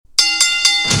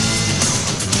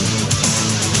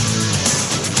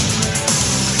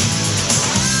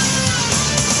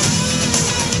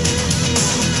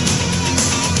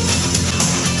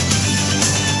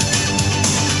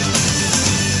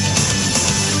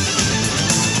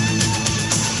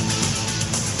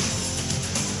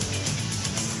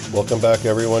Welcome back,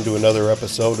 everyone, to another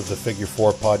episode of the Figure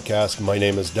Four Podcast. My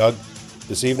name is Doug.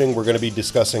 This evening, we're going to be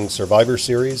discussing Survivor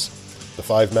Series, the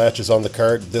 5 matches on the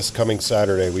card this coming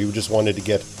Saturday. We just wanted to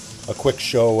get a quick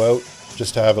show out,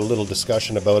 just to have a little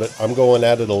discussion about it. I'm going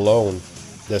at it alone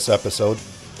this episode.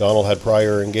 Donald had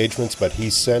prior engagements, but he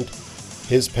sent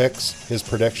his picks, his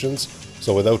predictions.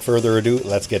 So without further ado,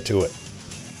 let's get to it.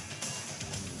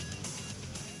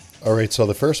 All right, so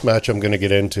the first match I'm going to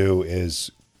get into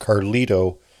is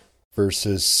Carlito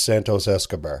versus Santos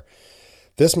Escobar.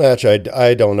 This match, I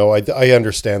don't know. I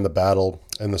understand the battle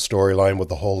and the storyline with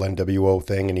the whole NWO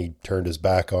thing, and he turned his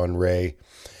back on Ray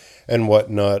and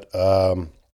whatnot.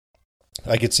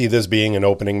 I could see this being an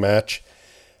opening match.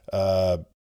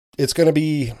 It's going to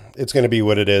be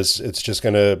what it is. It's just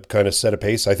going to kind of set a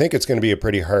pace. I think it's going to be a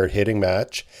pretty hard-hitting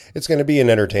match. It's going to be an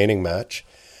entertaining match.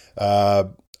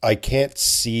 I can't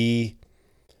see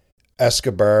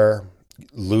Escobar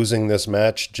losing this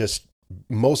match, just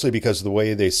mostly because of the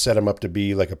way they set him up to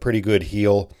be like a pretty good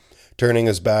heel, turning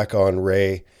his back on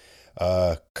Ray.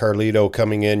 Carlito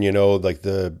coming in, like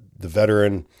the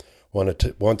veteran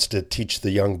wants to teach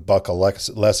the young buck a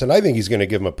lesson. I think he's going to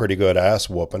give him a pretty good ass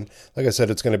whooping. Like I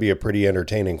said, it's going to be a pretty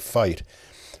entertaining fight.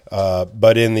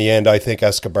 But in the end, I think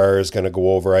Escobar is going to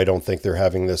go over. I don't think they're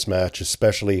having this match,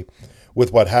 especially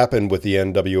with what happened with the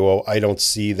NWO. I don't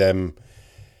see them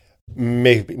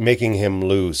making him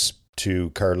lose to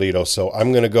Carlito. So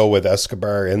I'm going to go with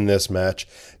Escobar in this match.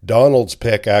 Donald's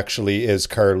pick actually is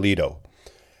Carlito.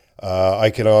 I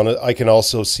can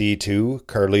also see too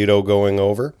Carlito going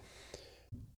over.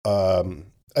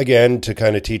 Again, to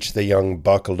kind of teach the young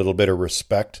buck a little bit of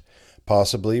respect,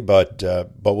 possibly, but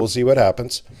we'll see what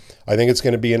happens. I think it's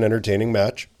going to be an entertaining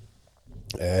match.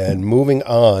 And moving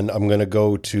on, I'm going to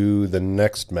go to the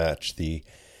next match, the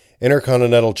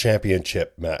Intercontinental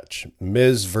Championship match,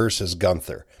 Miz versus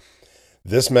Gunther.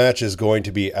 This match is going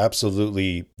to be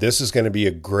this is going to be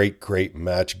a great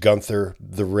match. Gunther,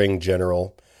 the ring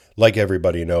general, like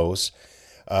everybody knows,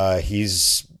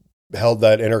 he's held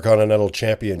that Intercontinental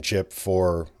Championship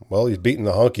he's beaten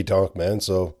the honky tonk man,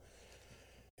 so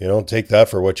take that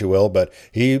for what you will, but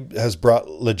he has brought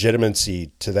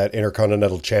legitimacy to that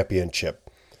Intercontinental Championship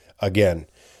again.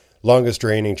 Longest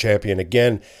reigning champion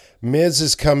again. Miz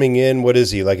is coming in, what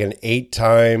is he, like an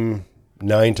 8-time,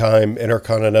 9-time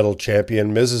Intercontinental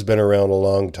champion. Miz has been around a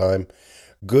long time.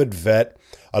 Good vet.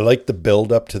 I like the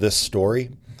build up to this story.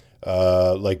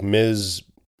 Like Miz,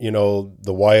 the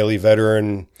wily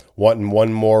veteran wanting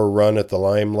one more run at the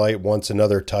limelight, wants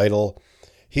another title.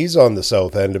 He's on the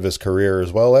south end of his career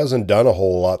as well. Hasn't done a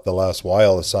whole lot the last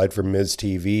while aside from Miz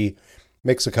TV.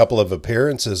 Makes a couple of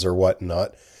appearances or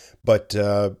whatnot. But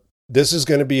this is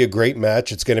going to be a great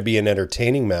match. It's going to be an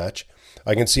entertaining match.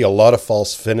 I can see a lot of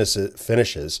false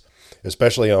finishes,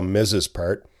 especially on Miz's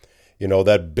part.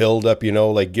 That build up,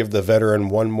 like give the veteran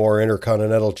one more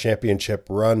Intercontinental Championship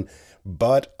run.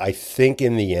 But I think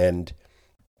in the end,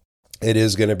 it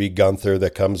is going to be Gunther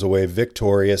that comes away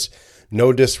victorious.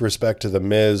 No disrespect to the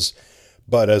Miz,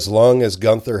 but as long as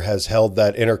Gunther has held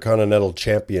that Intercontinental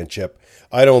Championship,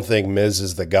 I don't think Miz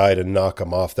is the guy to knock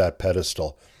him off that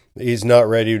pedestal. He's not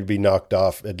ready to be knocked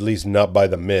off, at least not by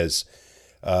the Miz.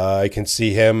 I can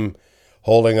see him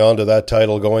holding on to that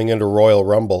title going into Royal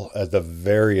Rumble at the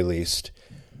very least.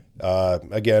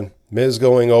 Again, Miz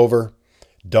going over.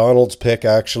 Donald's pick,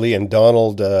 actually, and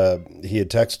Donald, he had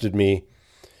texted me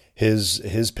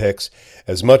his picks.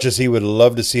 As much as he would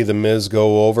love to see the Miz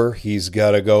go over, he's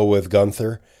got to go with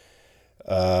Gunther.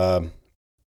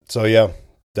 So yeah,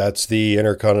 that's the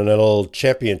Intercontinental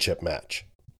Championship match.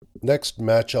 Next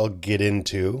match I'll get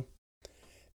into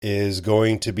is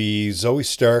going to be Zoe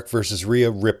Stark versus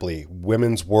Rhea Ripley,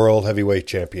 Women's World Heavyweight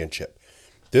Championship.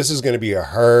 This is going to be a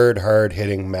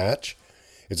hard-hitting match.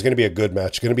 It's going to be a good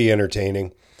match. It's going to be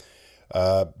entertaining.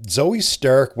 Zoe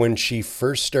Stark, when she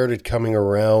first started coming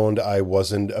around, I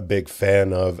wasn't a big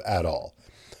fan of at all.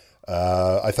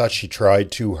 I thought she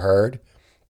tried too hard,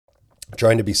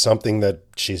 trying to be something that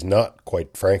she's not,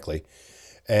 quite frankly.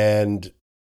 And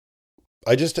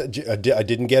I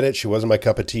didn't get it. She wasn't my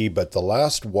cup of tea, but the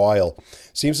last while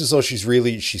seems as though she's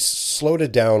slowed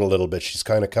it down a little bit. She's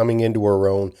kind of coming into her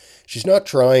own. She's not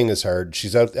trying as hard.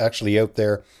 She's actually out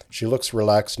there. She looks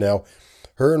relaxed now.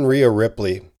 Her and Rhea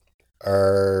Ripley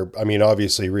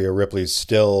obviously Rhea Ripley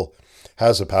still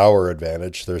has a power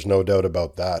advantage. There's no doubt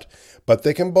about that, but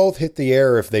they can both hit the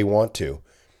air if they want to.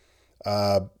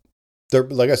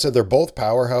 Like I said, they're both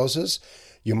powerhouses.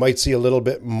 You might see a little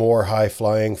bit more high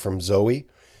flying from Zoe,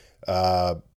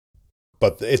 but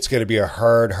it's going to be a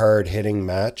hard hitting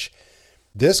match.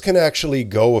 This can actually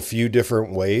go a few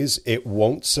different ways. It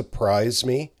won't surprise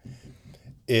me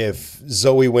if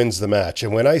Zoe wins the match.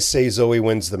 And when I say Zoe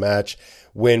wins the match,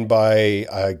 win by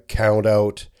a count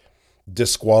out,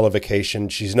 disqualification,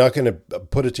 she's not going to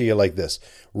put it to you like this.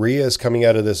 Rhea is coming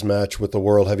out of this match with the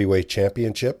World Heavyweight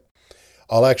Championship.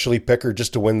 I'll actually pick her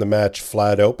just to win the match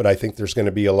flat out, but I think there's going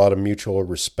to be a lot of mutual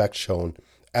respect shown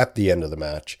at the end of the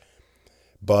match.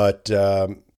 But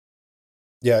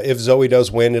if Zoe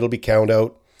does win, it'll be count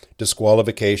out,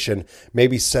 disqualification,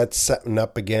 maybe set something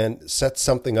up again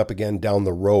down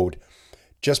the road.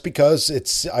 Just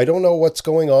because I don't know what's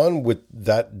going on with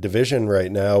that division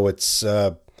right now. It's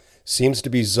seems to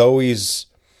be Zoe's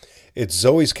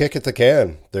kick at the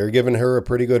can. They're giving her a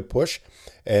pretty good push.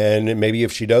 And maybe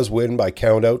if she does win by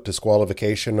count out,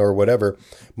 disqualification, or whatever,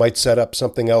 might set up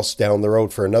something else down the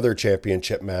road for another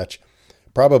championship match,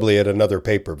 probably at another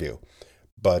pay-per-view.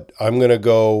 But I'm going to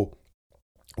go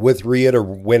with Rhea to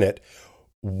win it.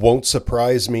 Won't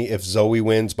surprise me if Zoe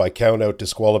wins by count out,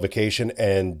 disqualification,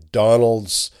 and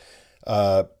Donald's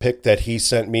pick that he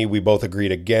sent me, we both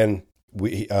agreed again.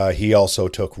 He also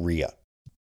took Rhea.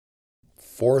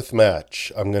 Fourth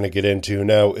match I'm going to get into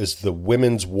now is the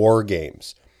Women's War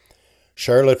Games.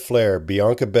 Charlotte Flair,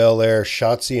 Bianca Belair,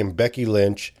 Shotzi, and Becky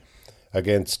Lynch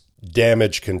against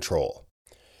Damage Control.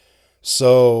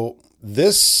 So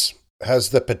this has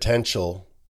the potential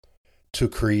to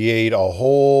create a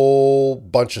whole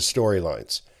bunch of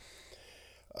storylines.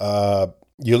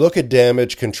 You look at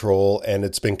Damage Control, and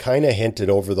it's been kind of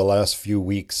hinted over the last few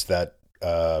weeks that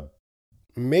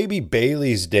maybe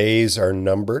Bayley's days are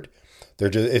numbered.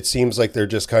 It seems like they're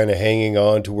just kind of hanging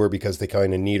on to her because they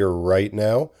kind of need her right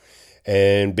now.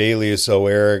 And Bayley is so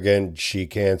arrogant, she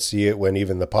can't see it when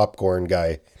even the popcorn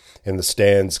guy in the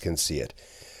stands can see it.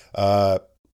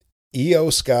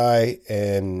 Io Sky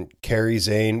and Kairi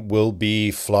Sane will be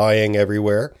flying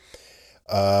everywhere.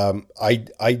 I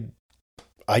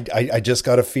just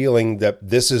got a feeling that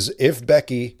this is if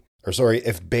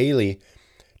Bayley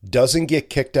doesn't get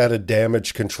kicked out of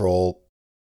Damage Control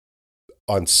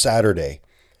on Saturday,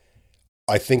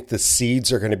 I think the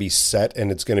seeds are going to be set,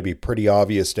 and it's going to be pretty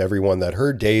obvious to everyone that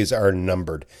her days are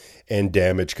numbered in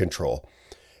Damage Control.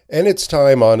 And it's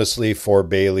time, honestly, for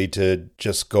Bayley to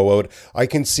just go out. I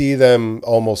can see them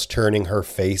almost turning her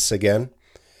face again,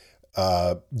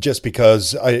 just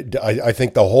because I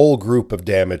think the whole group of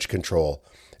Damage Control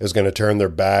is going to turn their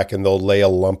back and they'll lay a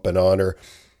lumping on her.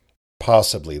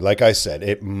 Possibly. Like I said,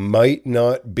 it might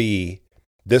not be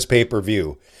this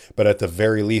pay-per-view, but at the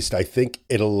very least, I think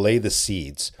it'll lay the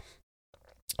seeds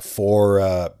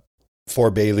for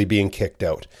Bayley being kicked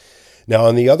out. Now,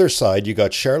 on the other side, you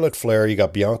got Charlotte Flair, you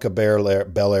got Bianca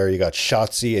Belair, you got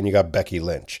Shotzi, and you got Becky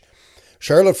Lynch.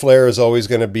 Charlotte Flair is always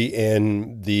going to be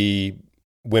in the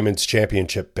women's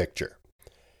championship picture.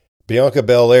 Bianca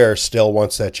Belair still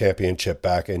wants that championship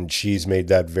back, and she's made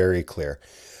that very clear.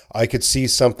 I could see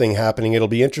something happening. It'll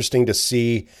be interesting to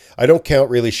see. I don't count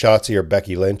really Shotzi or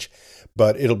Becky Lynch,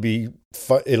 but it'll be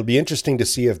interesting to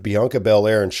see if Bianca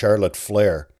Belair and Charlotte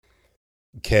Flair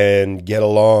can get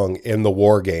along in the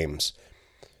War Games.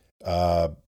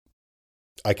 I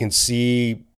can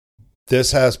see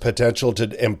this has potential to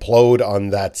implode on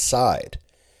that side.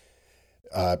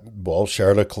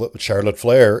 Charlotte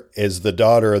Flair is the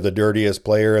daughter of the dirtiest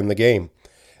player in the game.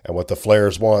 And what the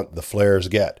Flairs want, the Flairs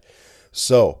get.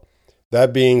 So,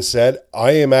 that being said,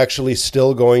 I am actually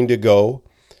still going to go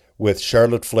with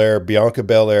Charlotte Flair, Bianca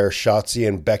Belair, Shotzi,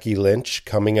 and Becky Lynch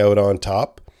coming out on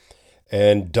top.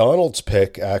 And Donald's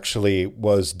pick actually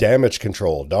was Damage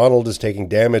Control. Donald is taking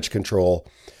Damage Control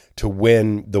to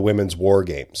win the Women's War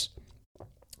Games.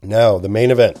 Now, the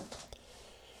main event.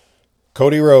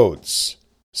 Cody Rhodes,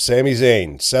 Sami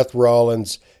Zayn, Seth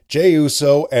Rollins, Jey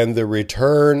Uso, and the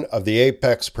return of the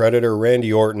Apex Predator,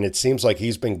 Randy Orton. It seems like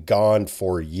he's been gone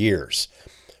for years.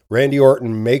 Randy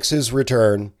Orton makes his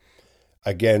return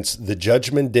against the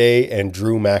Judgment Day and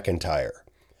Drew McIntyre.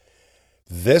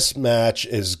 This match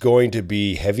is going to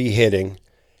be heavy hitting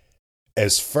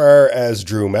as far as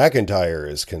Drew McIntyre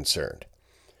is concerned.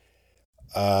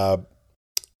 Cody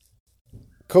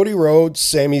Rhodes,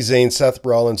 Sami Zayn, Seth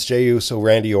Rollins, Jey Uso,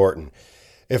 Randy Orton.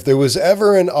 If there was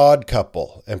ever an odd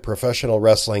couple in professional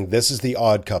wrestling, this is the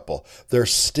odd couple. They're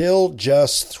still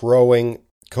just throwing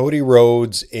Cody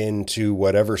Rhodes into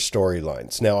whatever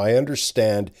storylines. Now, I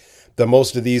understand that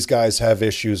most of these guys have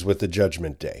issues with the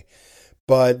Judgment Day,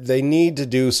 but they need to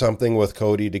do something with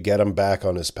Cody to get him back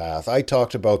on his path. I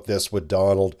talked about this with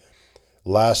Donald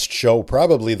last show,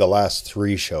 probably the last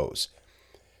 3 shows.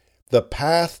 The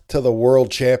path to the World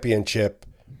Championship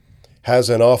has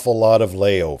an awful lot of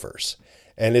layovers.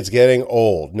 and it's getting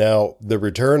old. Now, the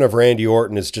return of Randy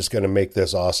Orton is just going to make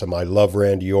this awesome. I love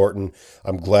Randy Orton.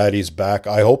 I'm glad he's back.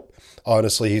 I hope,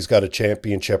 honestly, he's got a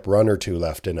championship run or two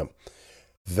left in him.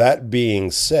 That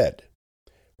being said,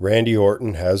 Randy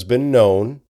Orton has been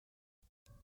known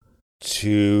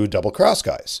to double-cross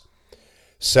guys.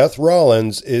 Seth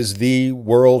Rollins is the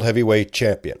World Heavyweight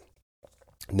Champion.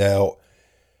 Now,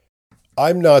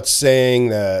 I'm not saying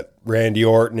that Randy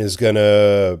Orton is going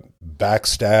to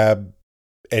backstab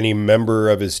any member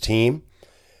of his team.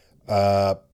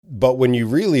 But when you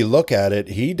really look at it,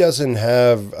 he doesn't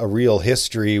have a real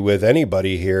history with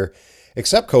anybody here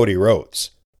except Cody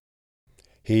Rhodes.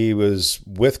 He was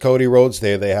with Cody Rhodes.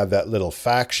 They had that little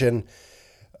faction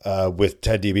with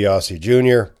Ted DiBiase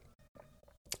Jr.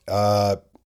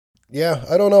 Yeah,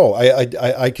 I don't know.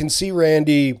 I can see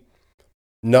Randy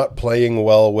not playing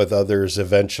well with others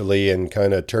eventually and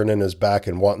kind of turning his back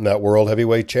and wanting that World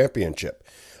Heavyweight Championship.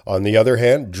 On the other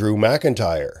hand, Drew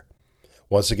McIntyre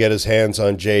wants to get his hands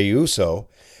on Jey Uso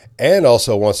and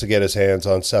also wants to get his hands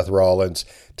on Seth Rollins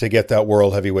to get that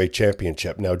World Heavyweight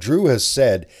Championship. Now, Drew has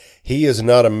said he is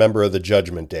not a member of the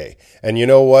Judgment Day. And you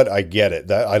know what? I get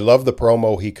it. I love the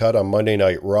promo he cut on Monday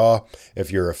Night Raw.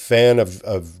 If you're a fan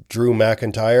of Drew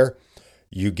McIntyre,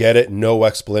 you get it. No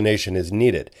explanation is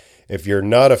needed. If you're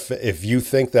not if you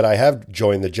think that I have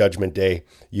joined the Judgment Day,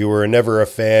 you were never a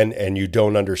fan and you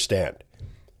don't understand.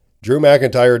 Drew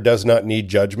McIntyre does not need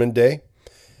Judgment Day.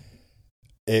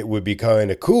 It would be kind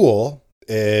of cool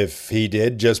if he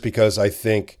did, just because I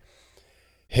think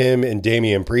him and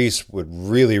Damian Priest would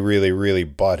really, really, really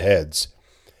butt heads.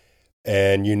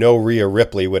 And Rhea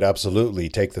Ripley would absolutely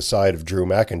take the side of Drew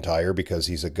McIntyre because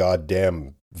he's a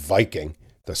goddamn Viking,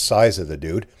 the size of the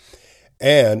dude.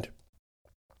 And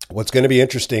what's going to be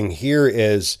interesting here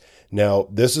is, now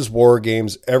this is War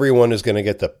Games. Everyone is going to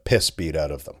get the piss beat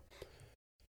out of them.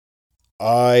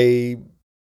 I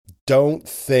don't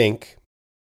think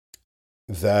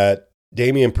that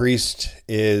Damian Priest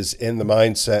is in the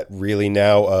mindset really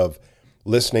now of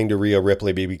listening to Rhea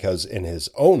Ripley because in his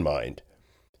own mind,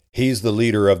 he's the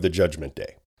leader of the Judgment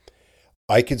Day.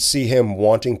 I could see him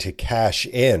wanting to cash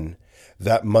in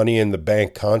that Money in the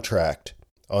Bank contract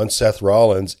on Seth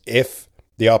Rollins if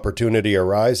the opportunity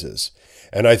arises.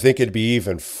 And I think it'd be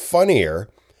even funnier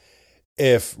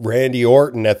if Randy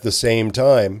Orton at the same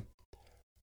time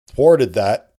thwarted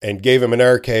that and gave him an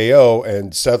RKO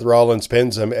and Seth Rollins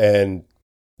pins him and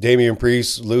Damian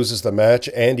Priest loses the match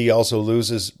and he also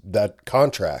loses that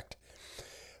contract.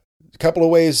 A couple of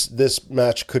ways this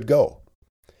match could go.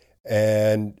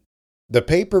 And the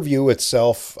pay-per-view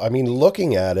itself, I mean,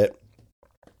 looking at it,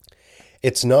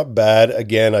 it's not bad.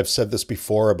 Again, I've said this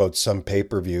before about some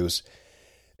pay-per-views.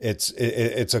 It's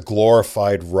a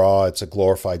glorified Raw. It's a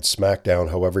glorified SmackDown,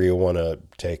 however you want to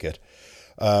take it.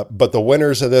 But the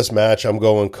winners of this match, I'm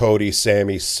going Cody,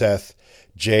 Sammy, Seth,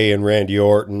 Jey, and Randy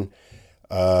Orton.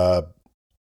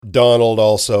 Donald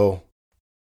also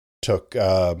took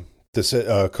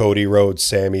Cody, Rhodes,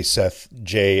 Sammy, Seth,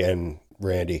 Jey, and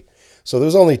Randy. So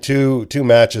there's only two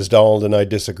matches Donald and I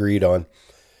disagreed on.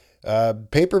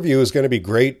 Pay-per-view is going to be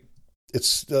great.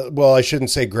 It's, I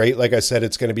shouldn't say great. Like I said,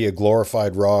 it's going to be a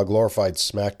glorified Raw, glorified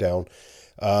SmackDown.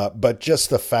 But just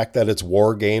the fact that it's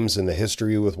War Games and the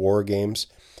history with War Games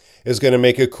is going to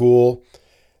make it cool.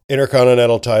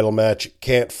 Intercontinental title match,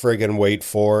 can't friggin' wait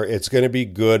for. It's going to be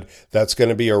good. That's going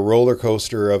to be a roller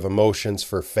coaster of emotions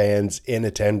for fans in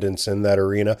attendance in that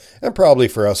arena, and probably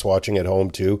for us watching at home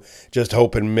too. Just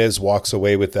hoping Miz walks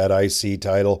away with that IC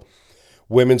title.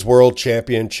 Women's World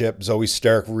Championship, Zoe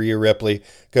Stark, Rhea Ripley,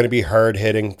 going to be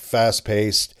hard-hitting,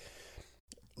 fast-paced,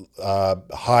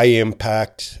 high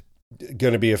impact.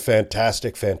 Going to be a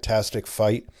fantastic, fantastic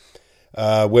fight.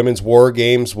 Women's War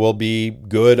Games will be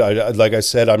good. Like I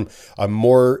said, I'm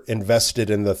more invested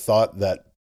in the thought that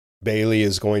Bayley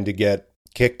is going to get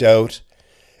kicked out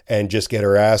and just get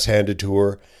her ass handed to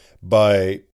her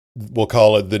by, we'll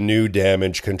call it the new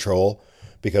Damage Control,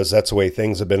 because that's the way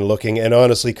things have been looking. And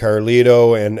honestly,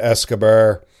 Carlito and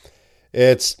Escobar,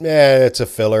 it's a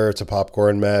filler. It's a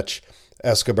popcorn match.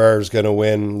 Escobar is going to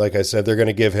win. Like I said, they're going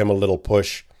to give him a little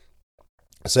push.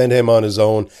 Send him on his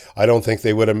own. I don't think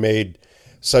they would have made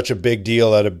such a big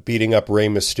deal out of beating up Rey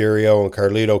Mysterio and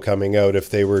Carlito coming out if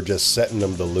they were just setting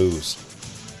them to lose.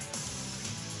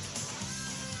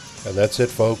 And that's it,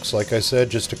 folks. Like I said,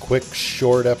 just a quick,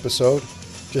 short episode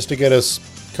just to get us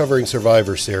covering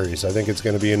Survivor Series. I think it's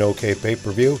going to be an okay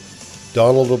pay-per-view.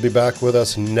 Donald will be back with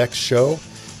us next show.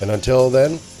 And until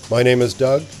then, my name is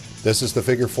Doug. This is the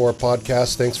Figure 4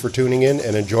 Podcast. Thanks for tuning in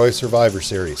and enjoy Survivor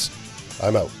Series.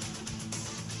 I'm out.